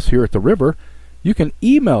out to us here at the River, you can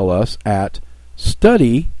email us at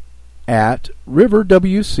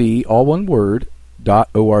study@riverwc, all one word,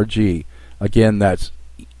 .org. Again, that's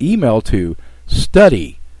email to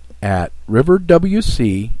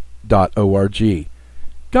study@riverwc.org.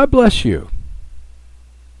 God bless you.